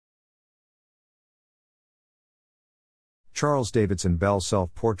Charles Davidson Bell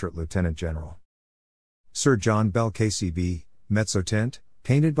Self-Portrait Lieutenant General. Sir John Bell KCB, Mezzotint,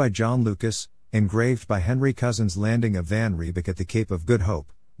 painted by John Lucas, engraved by Henry Cousins. Landing of Van Riebeeck at the Cape of Good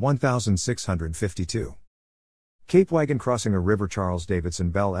Hope, 1652. Cape Wagon crossing a river. Charles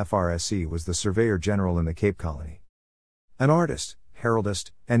Davidson Bell FRSE was the Surveyor-General in the Cape Colony. An artist,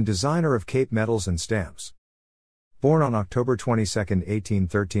 heraldist, and designer of Cape medals and stamps. Born on October 22,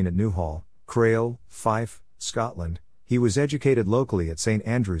 1813 at Newhall, Crail, Fife, Scotland, he was educated locally at St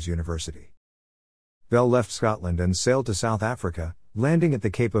Andrews University. Bell left Scotland and sailed to South Africa, landing at the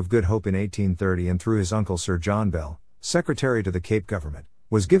Cape of Good Hope in 1830, and through his uncle Sir John Bell, secretary to the Cape government,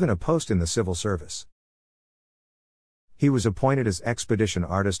 was given a post in the civil service. He was appointed as expedition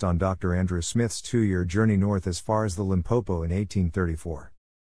artist on Dr. Andrew Smith's 2-year journey north as far as the Limpopo in 1834.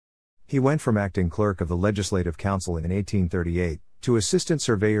 He went from acting clerk of the Legislative Council in 1838, to Assistant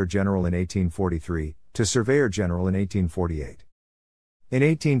Surveyor-General in 1843, to Surveyor-General in 1848. In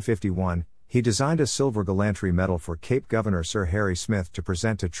 1851, he designed a silver gallantry medal for Cape Governor Sir Harry Smith to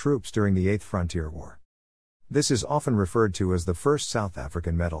present to troops during the 8th Frontier War. This is often referred to as the first South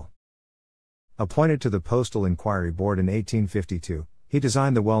African medal. Appointed to the Postal Inquiry Board in 1852, he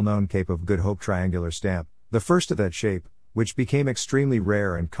designed the well-known Cape of Good Hope triangular stamp, the first of that shape, which became extremely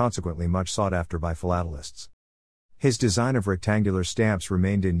rare and consequently much sought after by philatelists. His design of rectangular stamps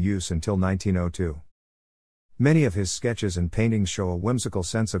remained in use until 1902. Many of his sketches and paintings show a whimsical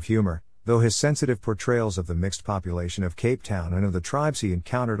sense of humor, though his sensitive portrayals of the mixed population of Cape Town and of the tribes he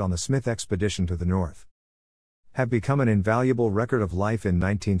encountered on the Smith expedition to the north have become an invaluable record of life in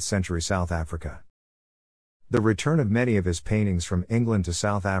 19th-century South Africa. The return of many of his paintings from England to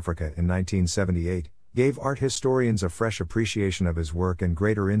South Africa in 1978 gave art historians a fresh appreciation of his work and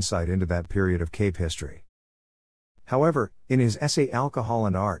greater insight into that period of Cape history. However, in his essay Alcohol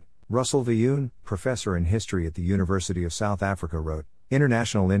and Art, Russell Vioun, professor in history at the University of South Africa, wrote,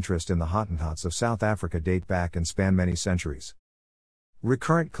 "International interest in the Hottentots of South Africa date back and span many centuries.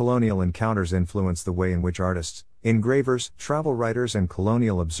 Recurrent colonial encounters influenced the way in which artists, engravers, travel writers and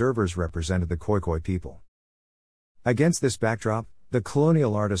colonial observers represented the Khoikhoi people." Against this backdrop, the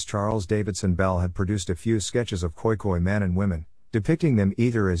colonial artist Charles Davidson Bell had produced a few sketches of Khoikhoi men and women, depicting them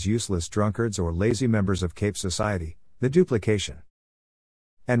either as useless drunkards or lazy members of Cape society. The duplication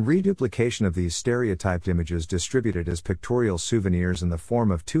and reduplication of these stereotyped images distributed as pictorial souvenirs in the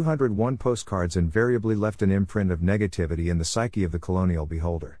form of 201 postcards invariably left an imprint of negativity in the psyche of the colonial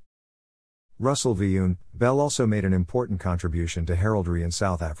beholder. Russell Vioun, Bell also made an important contribution to heraldry in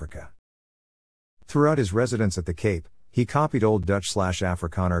South Africa. Throughout his residence at the Cape, he copied old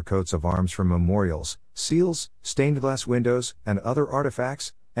Dutch/Afrikaner coats of arms from memorials, seals, stained glass windows, and other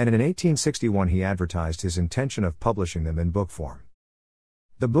artifacts, and in 1861 he advertised his intention of publishing them in book form.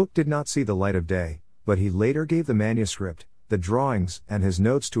 The book did not see the light of day, but he later gave the manuscript, the drawings, and his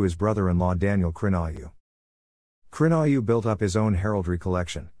notes to his brother-in-law Daniel Crail. Crail built up his own heraldry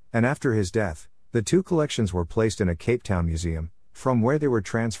collection, and after his death, the two collections were placed in a Cape Town museum, from where they were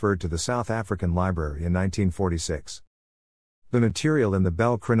transferred to the South African Library in 1946. The material in the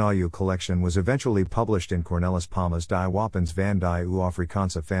Bell Crail collection was eventually published in Cornelis Palma's Die Wapens van die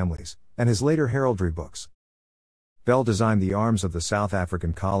Afrikaanse Families, and his later heraldry books. Bell designed the arms of the South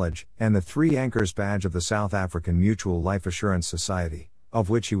African College, and the 3 anchors badge of the South African Mutual Life Assurance Society, of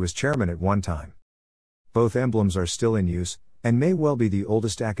which he was chairman at one time. Both emblems are still in use, and may well be the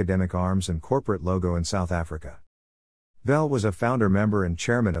oldest academic arms and corporate logo in South Africa. Bell was a founder member and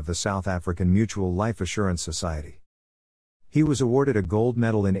chairman of the South African Mutual Life Assurance Society. He was awarded a gold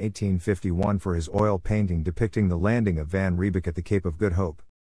medal in 1851 for his oil painting depicting the landing of Van Riebeeck at the Cape of Good Hope.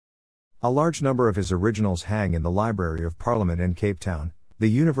 A large number of his originals hang in the Library of Parliament in Cape Town, the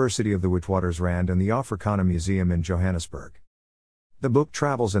University of the Witwatersrand and the Afrikaner Museum in Johannesburg. The book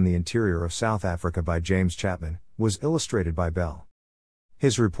Travels in the Interior of South Africa by James Chapman was illustrated by Bell.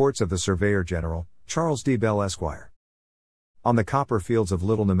 His reports of the Surveyor-General, Charles D. Bell Esquire, on the copper fields of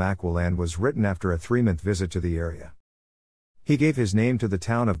Little Namaqualand was written after a 3-month visit to the area. He gave his name to the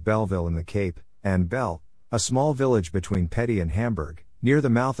town of Bellville in the Cape, and Bell, a small village between Petty and Hamburg, near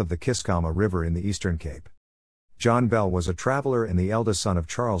the mouth of the Kiskama River in the Eastern Cape. John Bell was a traveler and the eldest son of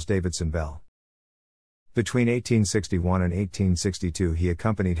Charles Davidson Bell. Between 1861 and 1862 he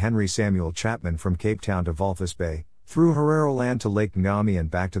accompanied Henry Samuel Chapman from Cape Town to Walvis Bay, through Hereroland to Lake Ngami and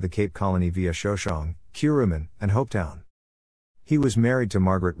back to the Cape Colony via Shoshong, Kuruman, and Hopetown. He was married to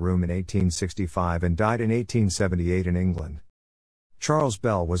Margaret Room in 1865 and died in 1878 in England. Charles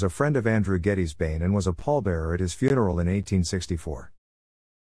Bell was a friend of Andrew Gettysbane and was a pallbearer at his funeral in 1864.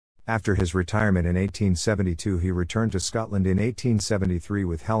 After his retirement in 1872 he returned to Scotland in 1873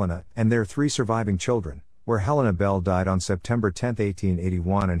 with Helena and their 3 surviving children, where Helena Bell died on September 10,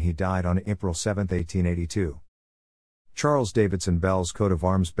 1881, and he died on April 7, 1882. Charles Davidson Bell's coat of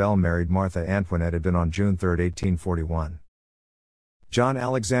arms. Bell married Martha Antoinette, had been on June 3, 1841. John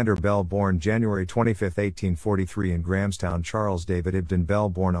Alexander Bell, born January 25, 1843 in Grahamstown. Charles David Ibden Bell,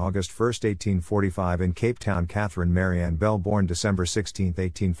 born August 1, 1845 in Cape Town. Catherine Marianne Bell, born December 16,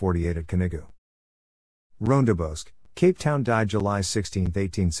 1848 at Canigu, Rondebosk, Cape Town, died July 16,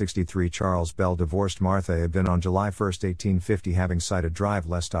 1863. Charles Bell divorced Martha Ibden on July 1, 1850, having cited Drive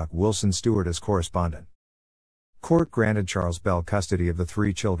Lestock Wilson Stewart as correspondent. Court granted Charles Bell custody of the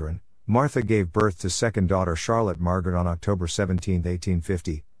 3 children. Martha gave birth to second daughter Charlotte Margaret on October 17,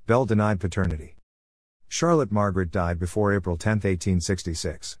 1850. Bell denied paternity. Charlotte Margaret died before April 10,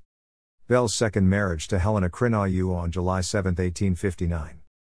 1866. Bell's second marriage to Helena Crinayu on July 7, 1859.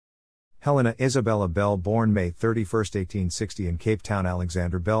 Helena Isabella Bell, born May 31, 1860 in Cape Town.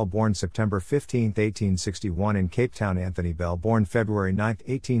 Alexander Bell, born September 15, 1861 in Cape Town. Anthony Bell, born February 9,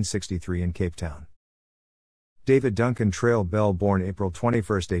 1863 in Cape Town. David Duncan Trail Bell, born April 21,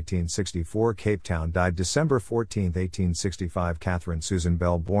 1864, Cape Town, died December 14, 1865. Catherine Susan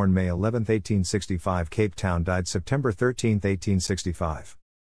Bell, born May 11, 1865, Cape Town, died September 13, 1865.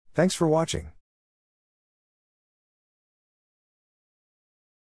 Thanks for watching.